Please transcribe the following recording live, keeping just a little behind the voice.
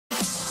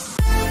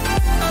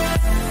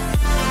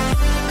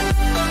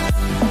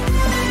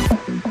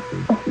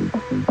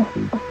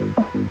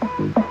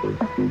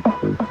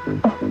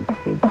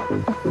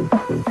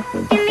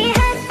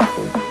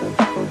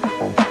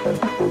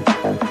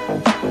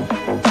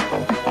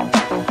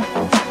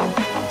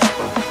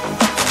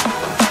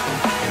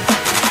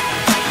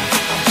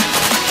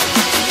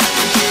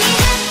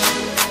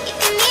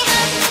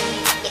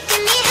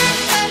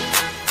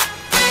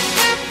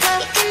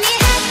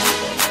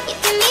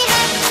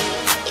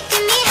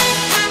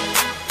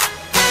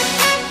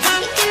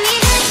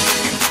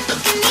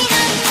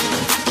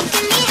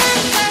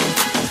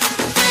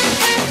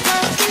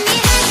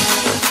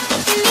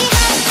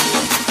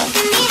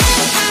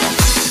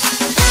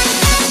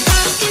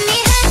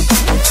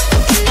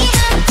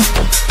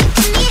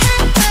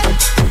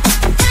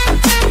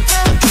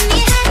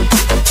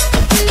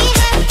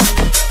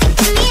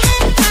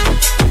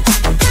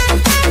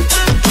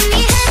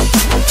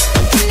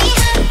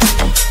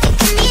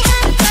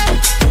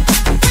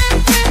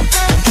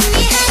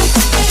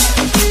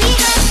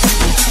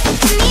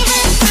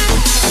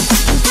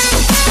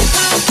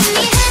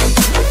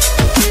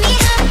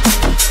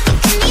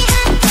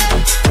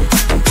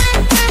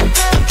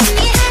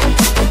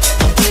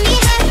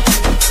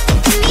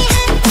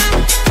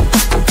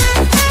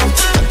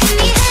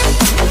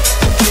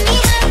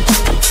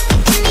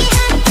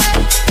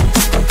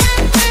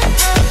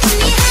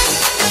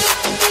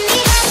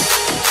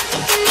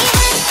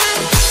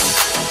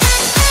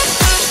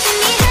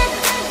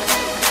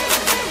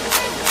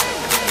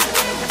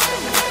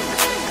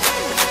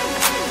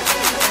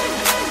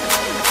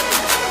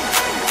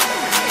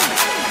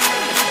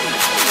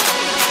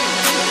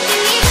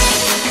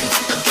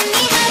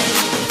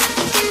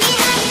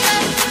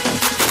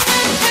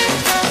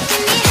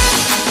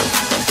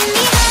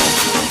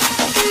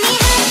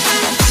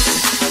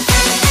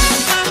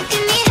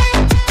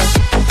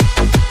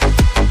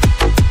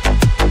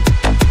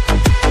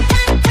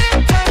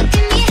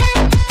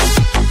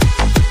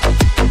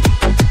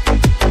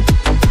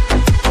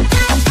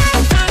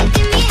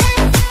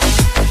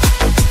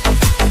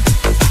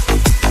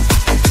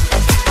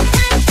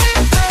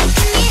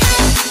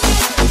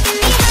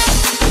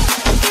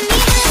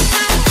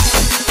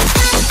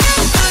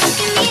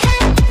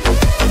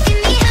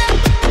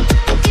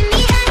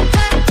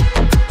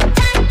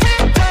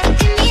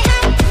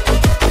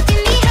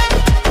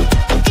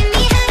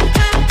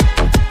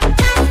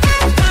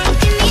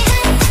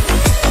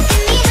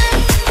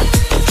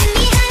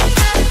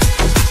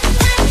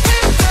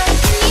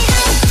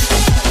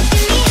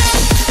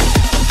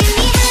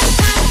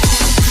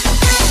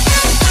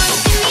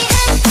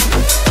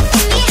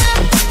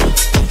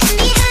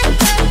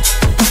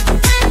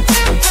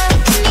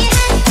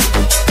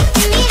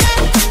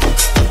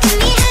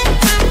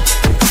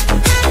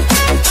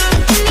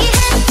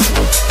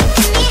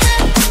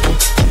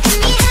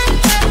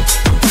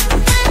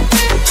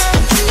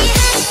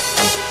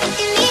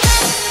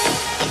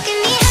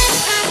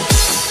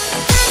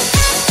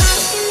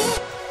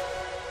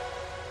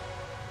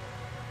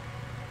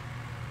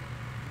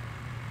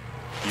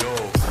Yo,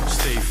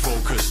 stay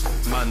focused,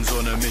 man's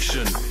on a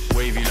mission.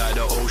 Wavy like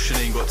the ocean,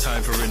 ain't got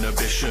time for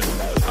inhibition.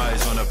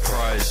 Eyes on a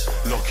prize,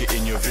 lock it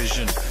in your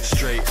vision.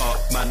 Straight up,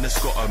 man,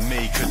 that's gotta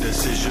make a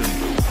decision.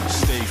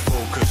 Stay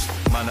focused,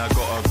 man, I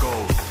gotta go.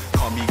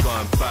 Can't be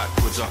going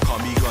backwards, I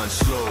can't be going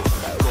slow.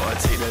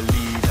 Gotta take the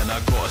lead and I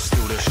gotta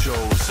steal the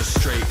show. It's a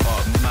straight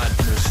up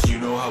madness, you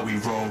know how we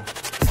roll.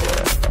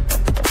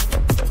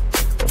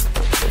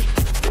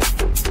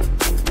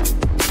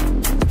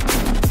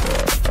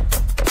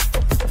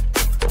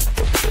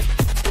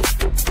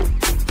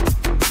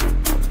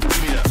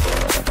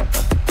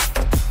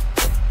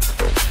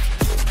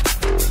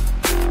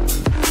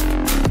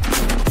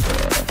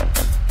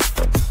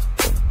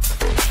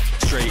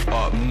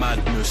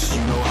 Madness,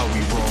 you know how we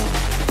roll.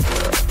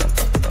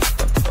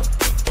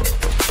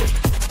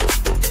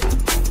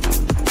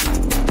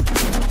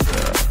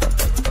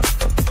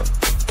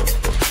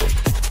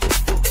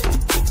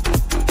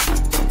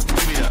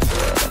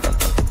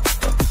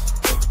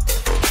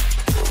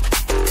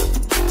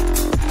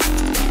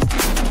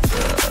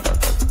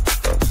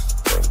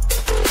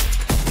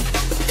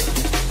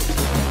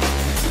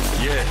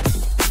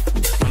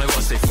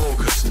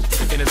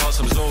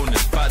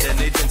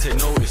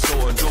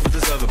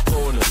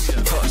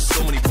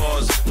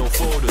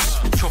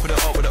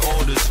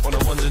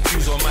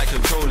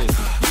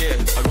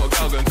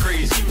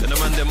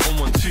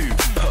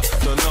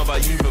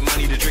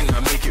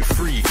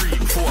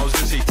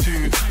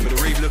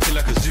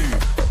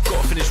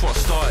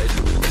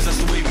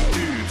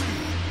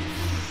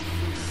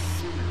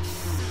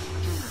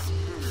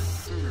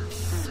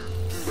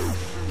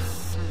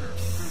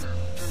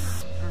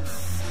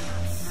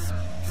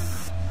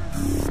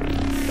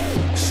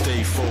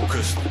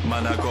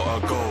 Man, I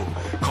gotta go.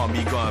 Can't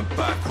be going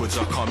backwards,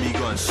 I can't be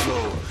going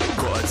slow.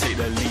 Gotta take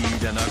the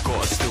lead and I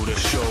gotta steal the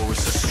show.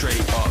 It's a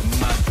straight up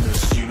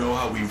madness, you know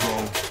how we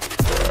roll.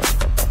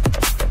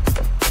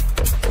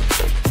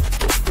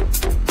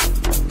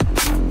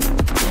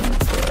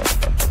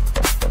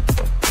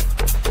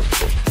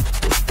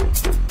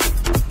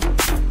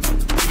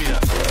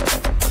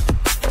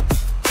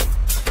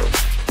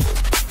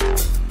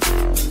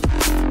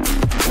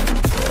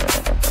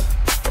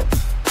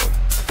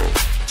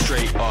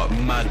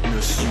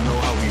 Madness, you know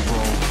how we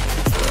roll.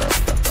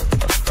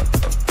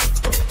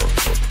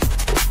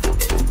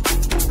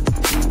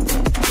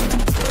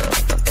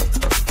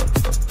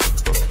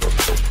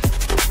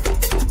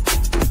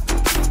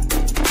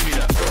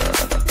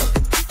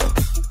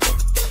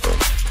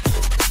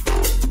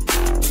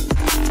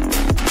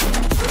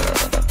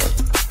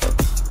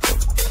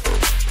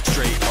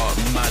 Straight up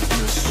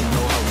madness, you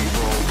know how we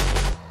roll.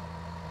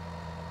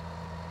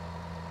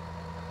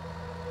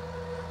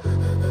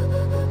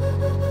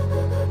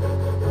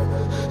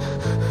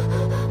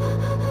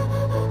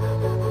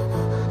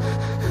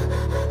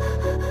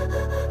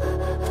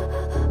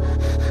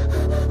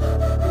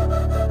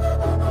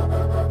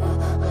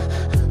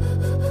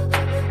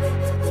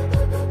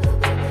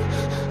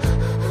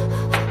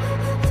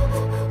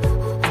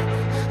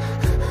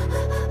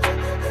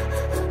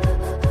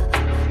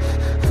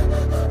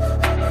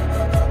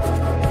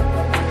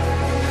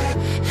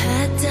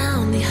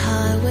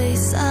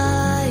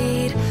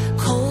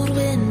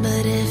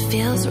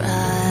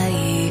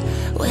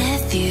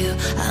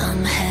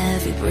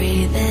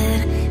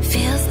 Breathing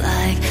feels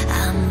like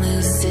I'm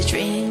lucid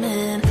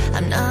dreaming.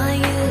 I'm not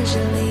usually